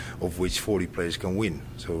 players, of which 40 players can win.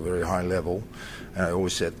 So a very high level. And I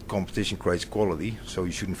always said competition creates quality, so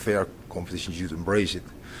you shouldn't fear competition, you should embrace it.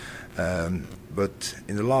 But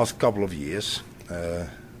in the last couple of years,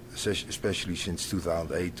 especially since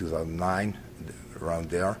 2008, 2009, around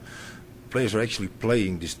there, players are actually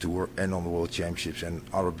playing this tour and on the World Championships and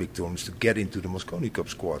other big tournaments to get into the Mosconi Cup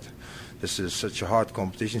squad. This is such a hard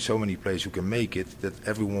competition, so many players who can make it, that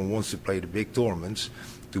everyone wants to play the big tournaments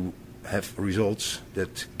to have results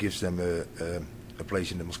that gives them a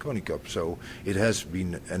place in the Mosconi Cup. So it has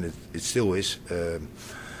been, and it still is,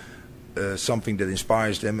 something that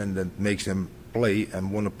inspires them and that makes them play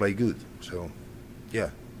and want to play good. So,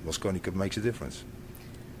 yeah, Mosconi Cup makes a difference.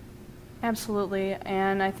 Absolutely,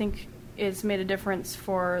 and I think it's made a difference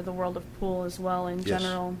for the world of pool as well in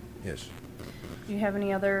general. Yes. Do you have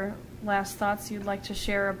any other last thoughts you'd like to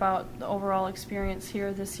share about the overall experience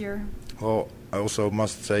here this year? Well, I also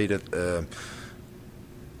must say that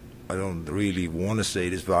I don't really want to say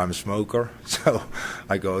this, but I'm a smoker, so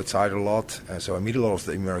I go outside a lot, so I meet a lot of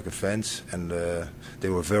the American fans, and they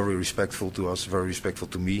were very respectful to us, very respectful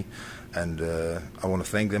to me, and I want to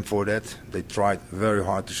thank them for that. They tried very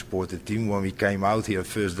hard to support the team. When we came out here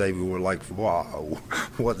first day, we were like, wow,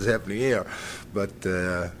 what is happening here? But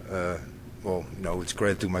well, you know, it's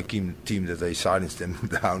credit to my team that they silenced them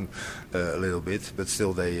down a little bit, but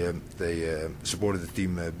still they supported the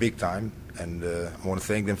team big time, and I want to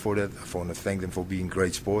thank them for that. I want to thank them for being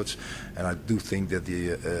great sports, and I do think that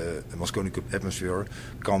the Mosconi Cup atmosphere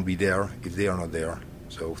can't be there if they are not there.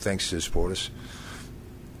 So thanks to the supporters.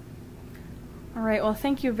 All right, well,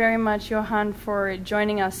 thank you very much, Johan, for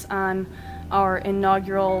joining us on our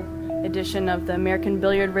inaugural edition of the American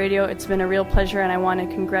Billiard Radio. It's been a real pleasure, and I want to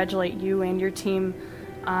congratulate you and your team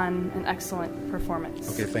on an excellent performance.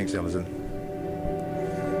 Okay, thanks, Alison.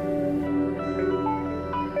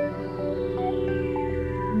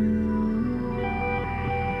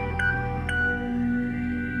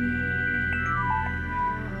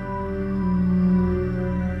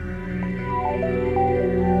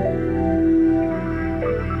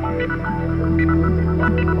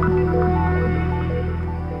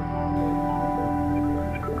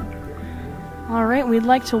 We'd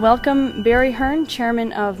like to welcome Barry Hearn,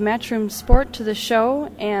 chairman of Matchroom Sport, to the show,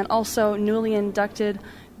 and also newly inducted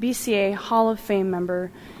BCA Hall of Fame member.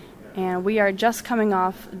 And we are just coming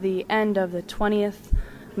off the end of the 20th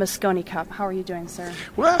Mosconi Cup. How are you doing, sir?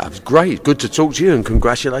 Well, it's great. Good to talk to you, and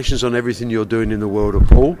congratulations on everything you're doing in the world of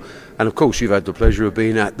pool. And of course, you've had the pleasure of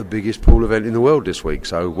being at the biggest pool event in the world this week,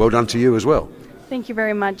 so well done to you as well. Thank you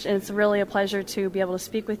very much, and it's really a pleasure to be able to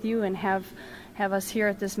speak with you and have us here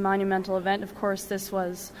at this monumental event. Of course, this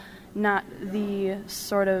was not the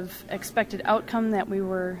sort of expected outcome that we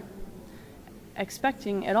were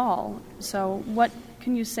expecting at all. So what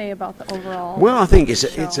can you say about the overall? Well, I think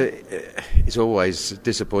it's always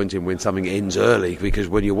disappointing when something ends early, because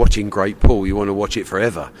when you're watching great pool, you want to watch it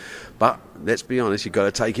forever. But let's be honest, you've got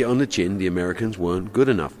to take it on the chin. The Americans weren't good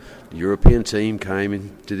enough. The European team came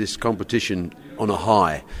into this competition on a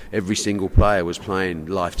high. Every single player was playing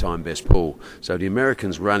lifetime best pool. So the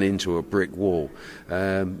Americans ran into a brick wall.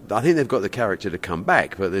 I think they've got the character to come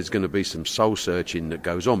back, but there's going to be some soul searching that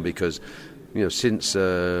goes on, because since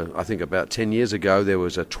I think about 10 years ago, there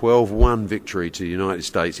was a 12-1 victory to the United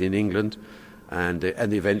States in England, and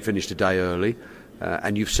the event finished a day early.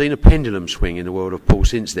 And you've seen a pendulum swing in the world of pool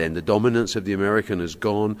since then. The dominance of the American has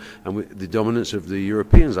gone, and the dominance of the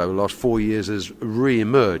Europeans over the last 4 years has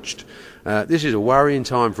re-emerged. This is a worrying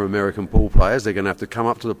time for American pool players. They're going to have to come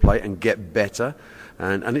up to the plate and get better,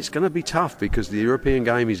 and it's going to be tough, because the European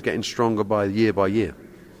game is getting stronger by year.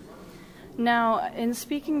 Now, in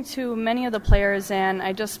speaking to many of the players, and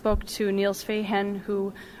I just spoke to Niels Feijen,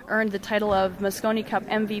 who earned the title of Mosconi Cup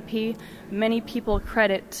MVP, many people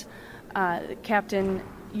credit Captain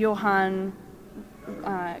Johan,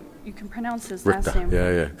 you can pronounce his last name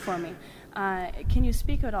for me. Can you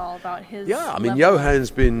speak at all about his Yeah, I mean, level?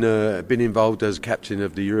 Johan's been involved as captain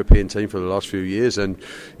of the European team for the last few years, and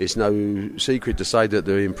it's no secret to say that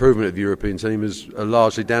the improvement of the European team is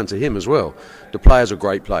largely down to him as well. The players are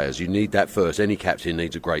great players. You need that first. Any captain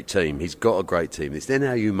needs a great team. He's got a great team. It's then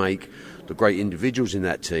how you make the great individuals in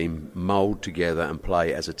that team mould together and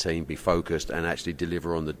play as a team, be focused and actually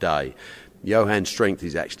deliver on the day. Johan's strength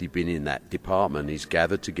has actually been in that department. He's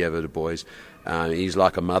gathered together the boys. He's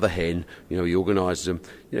like a mother hen. He organises them.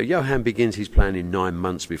 Johan begins his planning 9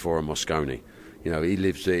 months before a Mosconi. You know, he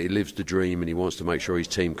lives the dream, and he wants to make sure his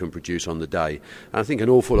team can produce on the day. And I think an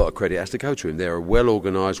awful lot of credit has to go to him. They're a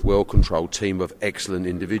well-organised, well-controlled team of excellent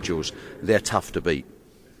individuals. They're tough to beat.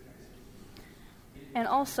 And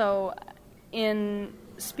also, in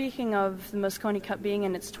speaking of the Mosconi Cup being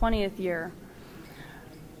in its 20th year,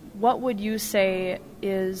 what would you say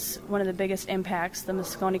is one of the biggest impacts the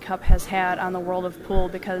Mosconi Cup has had on the world of pool?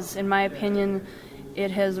 Because in my opinion,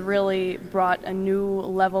 it has really brought a new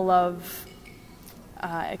level of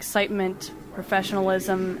excitement,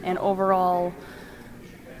 professionalism, and overall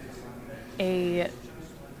a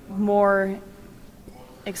more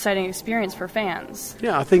exciting experience for fans.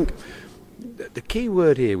 Yeah, I think the key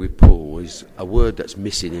word here with pool is a word that's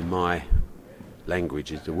missing in my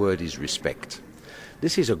language. The word is respect.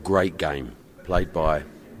 This is a great game played by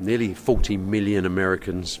nearly 40 million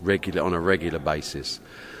Americans on a regular basis.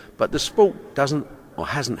 But the sport doesn't or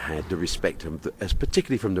hasn't had the respect,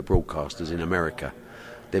 particularly from the broadcasters in America.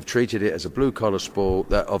 They've treated it as a blue-collar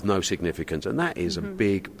sport of no significance, and that is a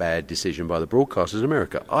big, bad decision by the broadcasters in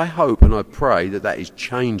America. I hope and I pray that is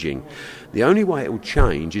changing. The only way it will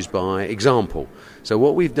change is by example. So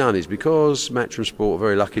what we've done is, because Matchroom Sport are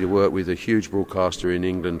very lucky to work with a huge broadcaster in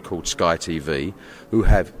England called Sky TV, who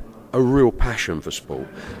have a real passion for sport,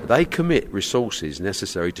 they commit resources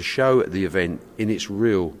necessary to show the event in its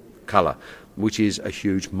real colour, which is a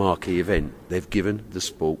huge marquee event. They've given the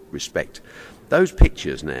sport respect. Those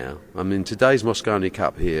pictures now, I mean, today's Mosconi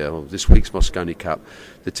Cup here, or this week's Mosconi Cup,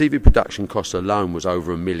 the TV production cost alone was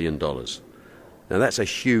over $1 million. Now, that's a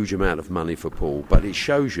huge amount of money for pool, but it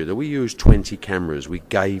shows you that we used 20 cameras. We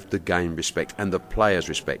gave the game respect and the players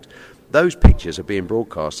respect. Those pictures are being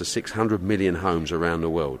broadcast to 600 million homes around the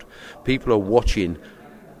world. People are watching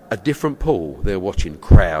a different pool. They're watching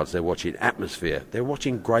crowds, they're watching atmosphere, they're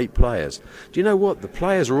watching great players. Do you know what? The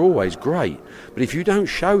players are always great, but if you don't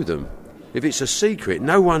show them, if it's a secret,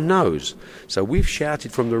 no one knows. So we've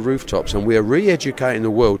shouted from the rooftops, and we're re-educating the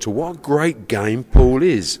world to what a great game pool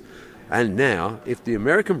is. And now, if the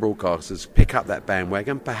American broadcasters pick up that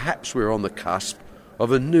bandwagon, perhaps we're on the cusp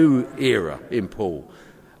of a new era in pool,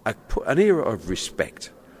 an era of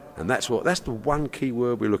respect. And that's the one key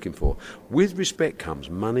word we're looking for. With respect comes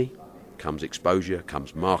money, comes exposure,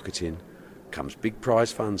 comes marketing, comes big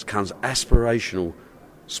prize funds, comes aspirational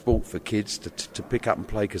sport for kids to pick up and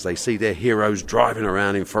play, because they see their heroes driving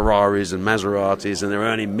around in Ferraris and Maseratis and they're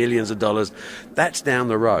earning millions of dollars. That's down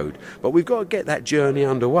the road. But we've got to get that journey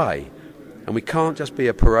underway. And we can't just be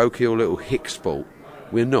a parochial little hick sport.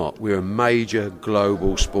 We're not. We're a major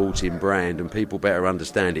global sporting brand, and people better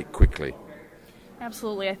understand it quickly.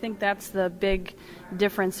 Absolutely. I think that's the big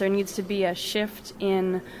difference. There needs to be a shift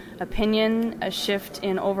in opinion, a shift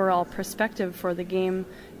in overall perspective for the game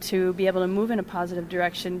to be able to move in a positive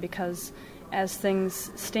direction, because as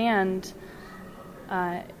things stand,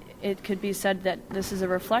 it could be said that this is a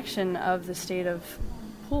reflection of the state of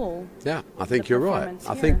pool. Yeah, I think you're right.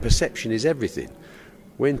 I think perception is everything.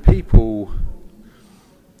 When people,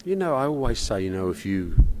 I always say, if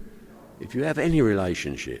you have any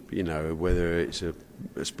relationship, whether it's a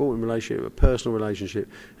sporting relationship, a personal relationship,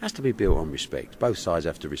 it has to be built on respect. Both sides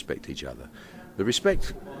have to respect each other. The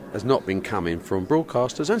respect has not been coming from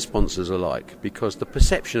broadcasters and sponsors alike, because the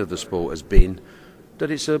perception of the sport has been that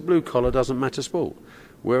it's a blue-collar, doesn't matter sport.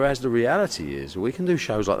 Whereas the reality is we can do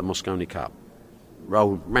shows like the Mosconi Cup,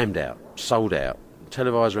 rammed out, sold out,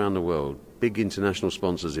 televised around the world, big international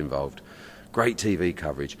sponsors involved, great TV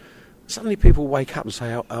coverage. Suddenly people wake up and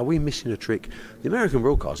say, are we missing a trick? The American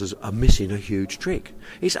broadcasters are missing a huge trick.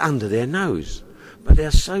 It's under their nose. But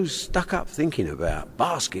they're so stuck up thinking about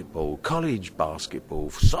basketball, college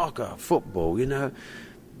basketball, soccer, football,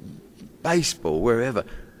 baseball, wherever.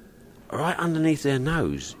 Right underneath their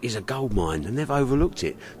nose is a gold mine, and they've overlooked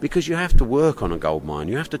it, because you have to work on a gold mine.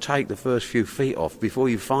 You have to take the first few feet off before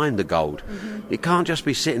you find the gold. Mm-hmm. It can't just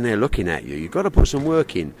be sitting there looking at you. You've got to put some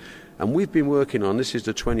work in. And we've been working on, this is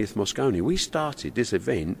the 20th Mosconi. We started this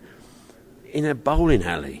event in a bowling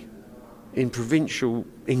alley in provincial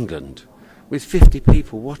England with 50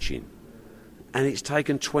 people watching. And it's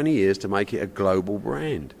taken 20 years to make it a global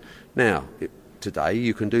brand. Now, today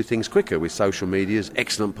you can do things quicker with social medias,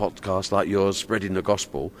 excellent podcasts like yours, spreading the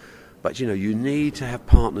gospel. But, you need to have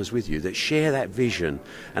partners with you that share that vision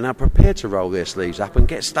and are prepared to roll their sleeves up and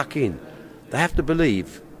get stuck in. They have to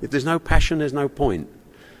believe. If there's no passion, there's no point.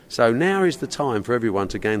 So now is the time for everyone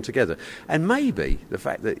to game together. And maybe the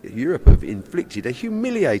fact that Europe have inflicted a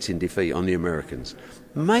humiliating defeat on the Americans,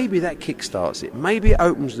 maybe that kick-starts it. Maybe it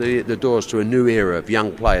opens the doors to a new era of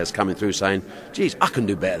young players coming through saying, geez, I can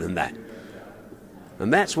do better than that.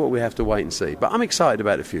 And that's what we have to wait and see. But I'm excited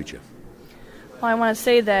about the future. Well, I want to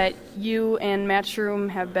say that you and Matchroom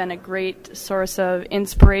have been a great source of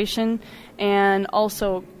inspiration and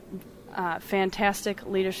also fantastic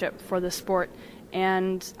leadership for the sport.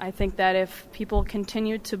 And I think that if people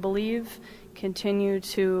continue to believe, continue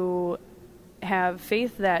to have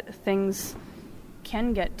faith that things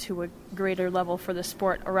can get to a greater level for the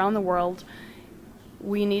sport around the world,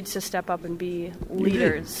 we need to step up and be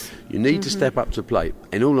leaders. You need to step up to plate.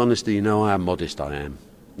 In all honesty, you know how modest I am.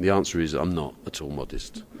 The answer is I'm not at all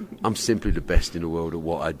modest. I'm simply the best in the world at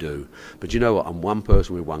what I do. But you know what? I'm one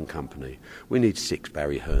person with one company. We need 6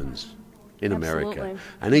 Barry Hearns in America.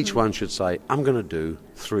 And each one should say, I'm going to do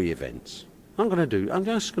 3 events. I'm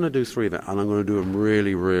just going to do 3 events, and I'm going to do them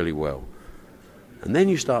really, really well. And then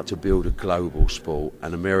you start to build a global sport,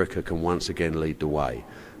 and America can once again lead the way.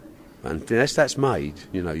 And unless that's made,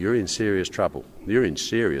 you know, you're in serious trouble. You're in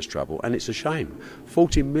serious trouble, and it's a shame.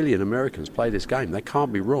 40 million Americans play this game. They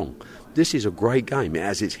can't be wrong. This is a great game. It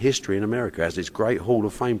has its history in America. It has its great Hall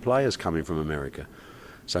of Fame players coming from America.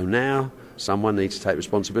 So now someone needs to take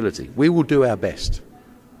responsibility. We will do our best.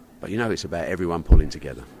 But, you know, it's about everyone pulling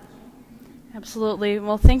together. Absolutely.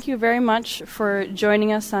 Well, thank you very much for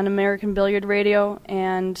joining us on American Billiard Radio,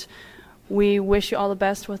 and we wish you all the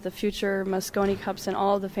best with the future Mosconi Cups and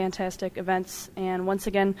all of the fantastic events. And once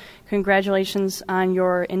again, congratulations on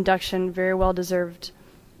your induction. Very well deserved.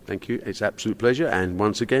 Thank you. It's an absolute pleasure. And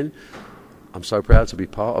once again, I'm so proud to be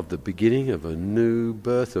part of the beginning of a new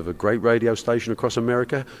birth of a great radio station across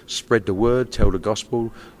America. Spread the word, tell the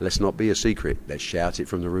gospel. Let's not be a secret. Let's shout it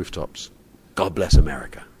from the rooftops. God bless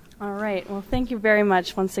America. All right. Well, thank you very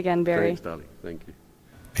much once again, Barry. Thanks, darling. Thank you.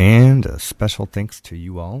 And a special thanks to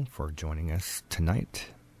you all for joining us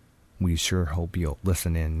tonight. We sure hope you'll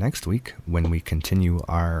listen in next week when we continue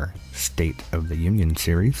our State of the Union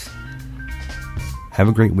series. Have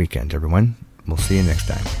a great weekend, everyone. We'll see you next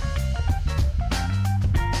time.